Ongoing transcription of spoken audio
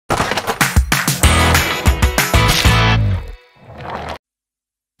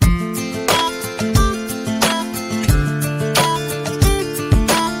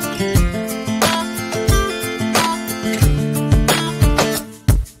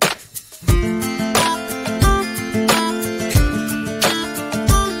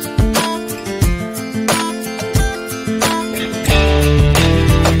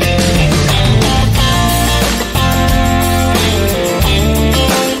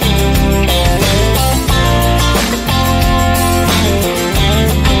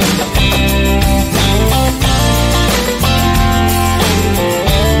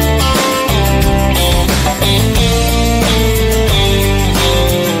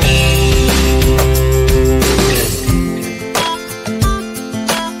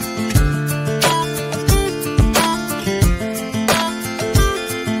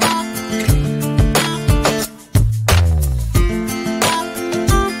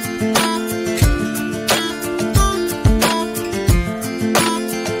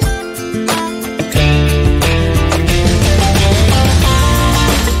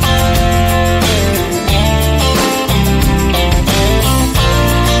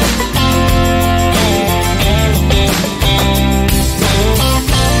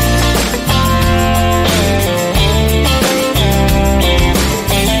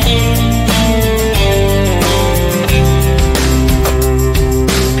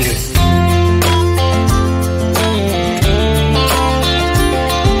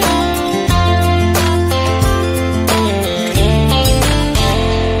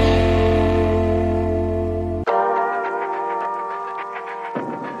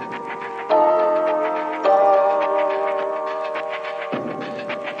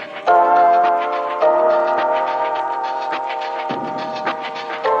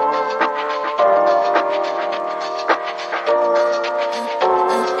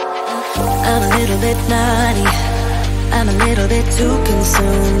I'm a little bit naughty, I'm a little bit too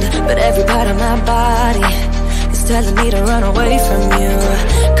consumed, but every part of my body is telling me to run away from you.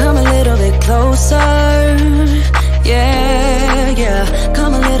 Come a little bit closer, yeah, yeah.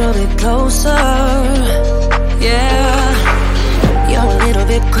 Come a little bit closer, yeah. You're a little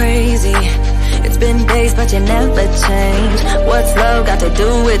bit crazy. It's been days but you never change. What's love got to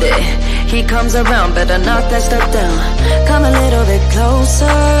do with it? He comes around, better knock that stuff down. Come a little bit closer,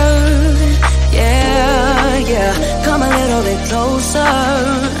 yeah, yeah. Come a little bit closer,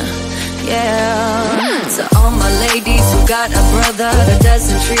 yeah. To all my ladies who got a brother that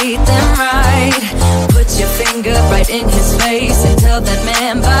doesn't treat them right, put your finger right in his face and tell that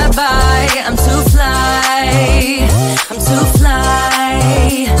man bye-bye. I'm too fly, I'm too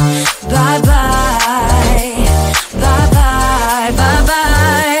fly. Bye-bye, bye-bye,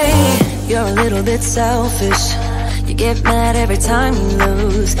 bye-bye. You're a little bit selfish, you get mad every time you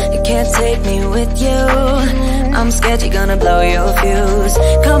lose. You can't take me with you, I'm scared you're gonna blow your fuse.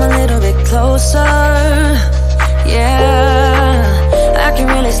 Come a little bit closer, yeah. I can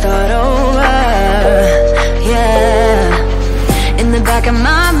really start over, yeah. In the back of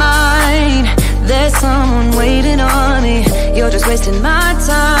my mind, there's someone waiting on me. You're just wasting my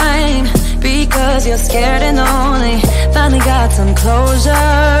time because you're scared and lonely. Finally got some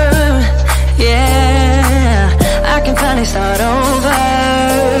closure, yeah. I can finally start over,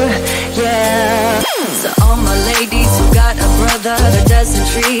 yeah. So all my ladies who got a brother that doesn't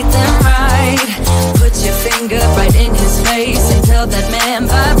treat them right, put your finger right in his face and tell that man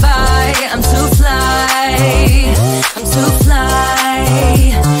bye-bye. I'm too fly, I'm too fly.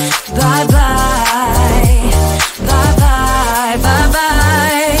 Bye-bye, bye-bye,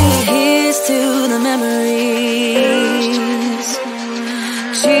 bye-bye. Here's to the memories,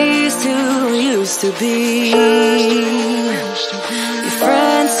 cheers to who used to be. Your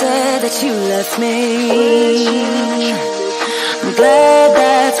friend said that you left me, I'm glad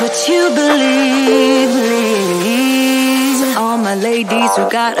that's what you believe. So all my ladies who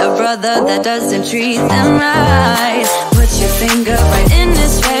got a brother that doesn't treat them right, put your finger right in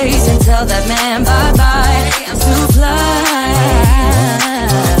his face and tell that man bye-bye. I'm too fly,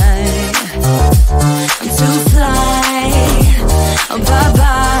 I'm too fly. Oh,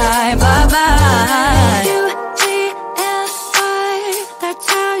 bye-bye, bye-bye. U-T-F-I, that's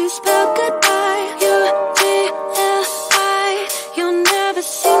how you spell goodbye. U-T-F-I, you'll never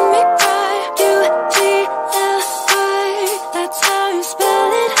see me cry. U-T-F-I, that's how you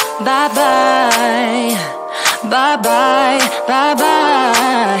spell it. Bye-bye, bye-bye, bye-bye.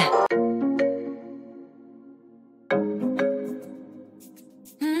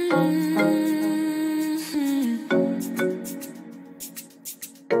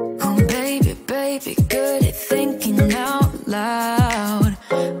 Oh baby, baby, good at thinking out loud,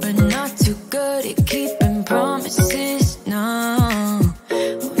 but not too good at keeping promises, no.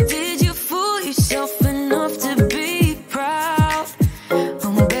 Oh, did you fool yourself enough to be proud?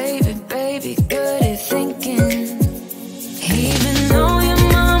 Oh baby, baby, good at thinking. Even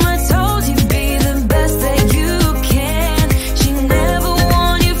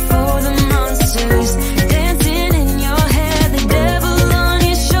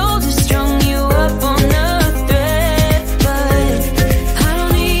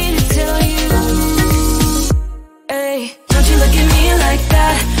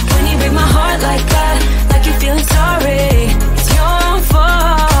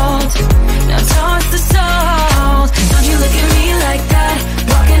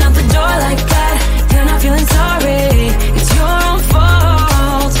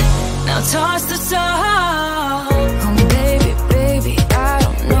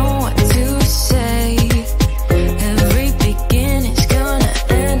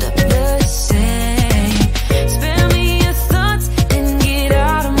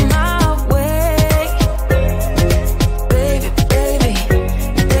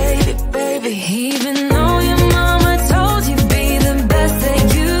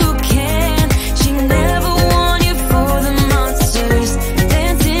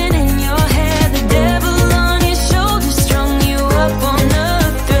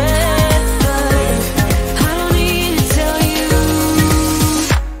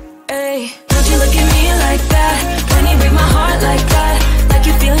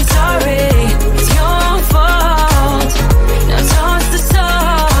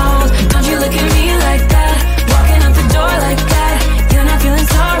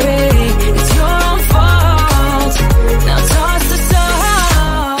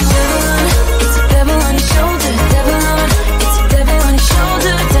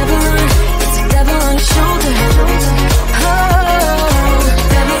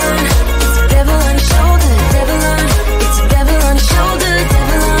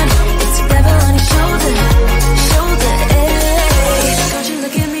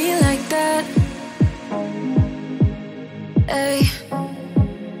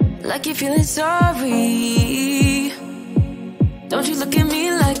like you're feeling sorry. Don't you look at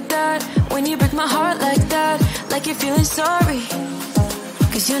me like that when you break my heart like that, like you're feeling sorry,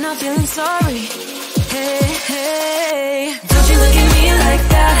 'cause you're not feeling sorry. Hey, hey. Don't you look at me like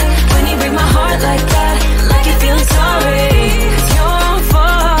that when you break my heart like that, like you're feeling sorry. It's your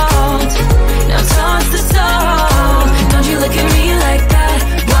fault, now toss the soul. Don't you look at me like that,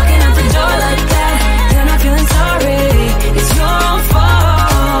 walking out the door like that, you're not feeling sorry. It's your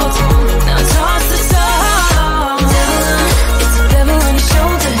fault, now toss the soul. Devil on, it's a devil on your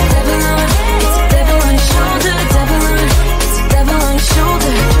shoulder. Devil on, it's a devil on your shoulder. Devil on, it's a devil on your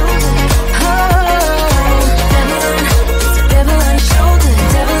shoulder.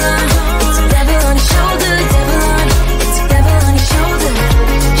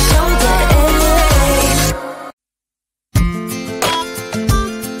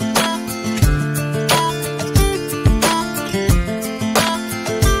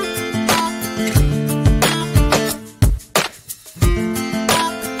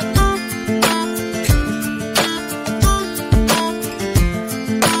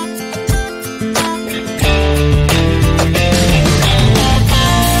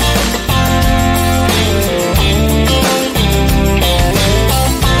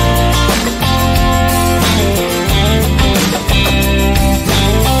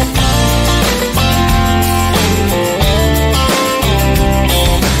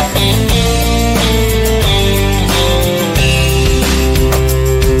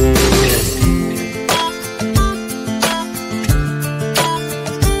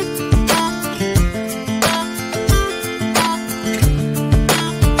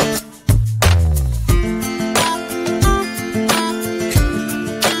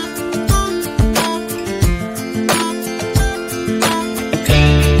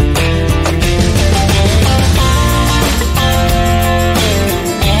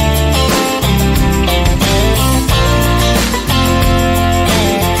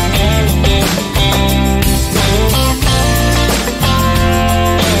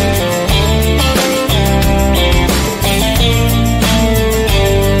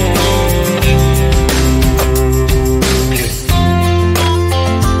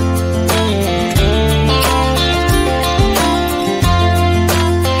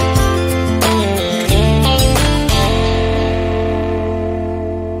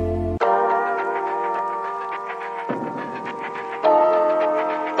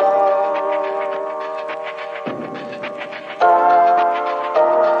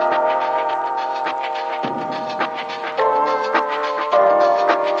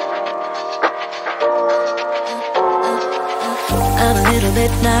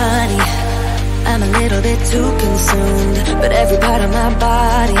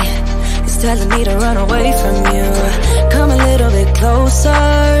 Telling me to run away from you. Come a little bit closer.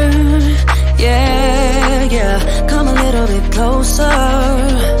 Yeah, yeah. Come a little bit closer.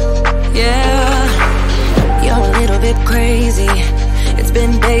 Yeah. You're a little bit crazy. It's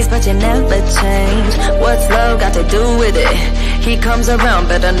been days but you never change. What's love got to do with it? He comes around,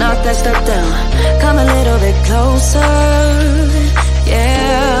 better knock that stuff down. Come a little bit closer.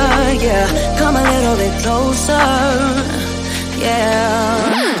 Yeah, yeah. Come a little bit closer. Yeah.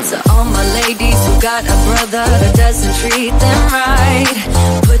 To all my ladies who got a brother that doesn't treat them right,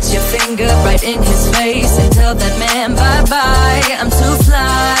 put your finger right in his face and tell that man bye-bye. I'm too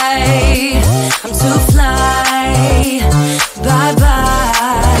fly, I'm too fly.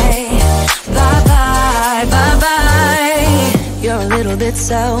 Bye-bye, bye-bye, bye-bye. You're a little bit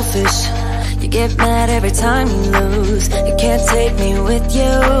selfish. You get mad every time you lose. You can't take me with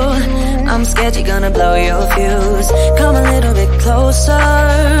you. I'm scared you're gonna blow your fuse. Come a little bit closer.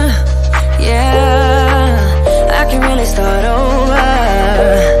 Yeah, I can really start over.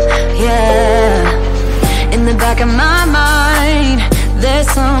 Yeah, in the back of my mind, there's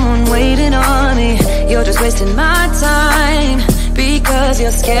someone waiting on me. You're just wasting my time because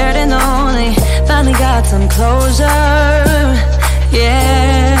you're scared and lonely. Finally got some closure.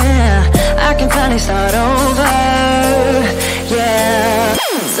 Yeah, I can finally start over. Yeah.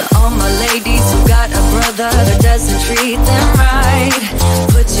 So all my ladies who got a brother that doesn't treat them right,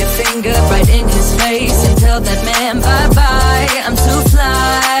 put your finger right in his face and tell that man bye-bye. I'm too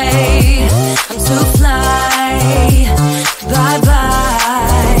fly, I'm too fly.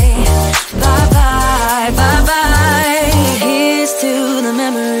 Bye-bye, bye-bye, bye-bye. Here's to the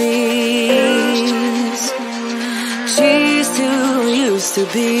memories. Cheers to who used to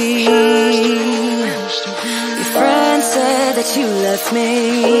be. Your friend said that you left me.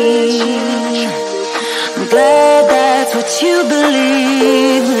 I'm glad that's what you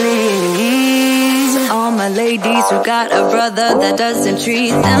believe. all my ladies who got a brother that doesn't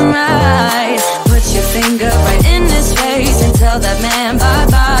treat them right. Put your finger right in his face and tell that man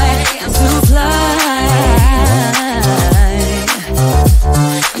bye-bye. I'm too fly,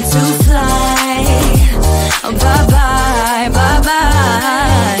 I'm too fly. Oh, bye-bye,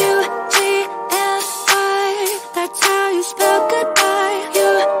 bye-bye. U-G-L-I, that's how you spell goodbye.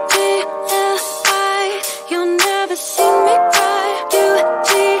 U-G-L-I, you'll never see me cry.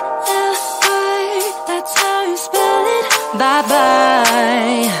 U-G-L-I, that's how you spell it.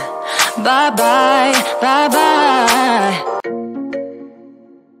 Bye-bye, bye-bye, bye-bye.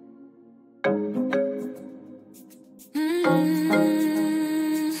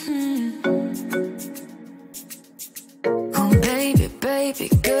 Oh, baby, baby,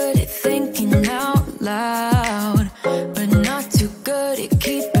 good at thinking out loud.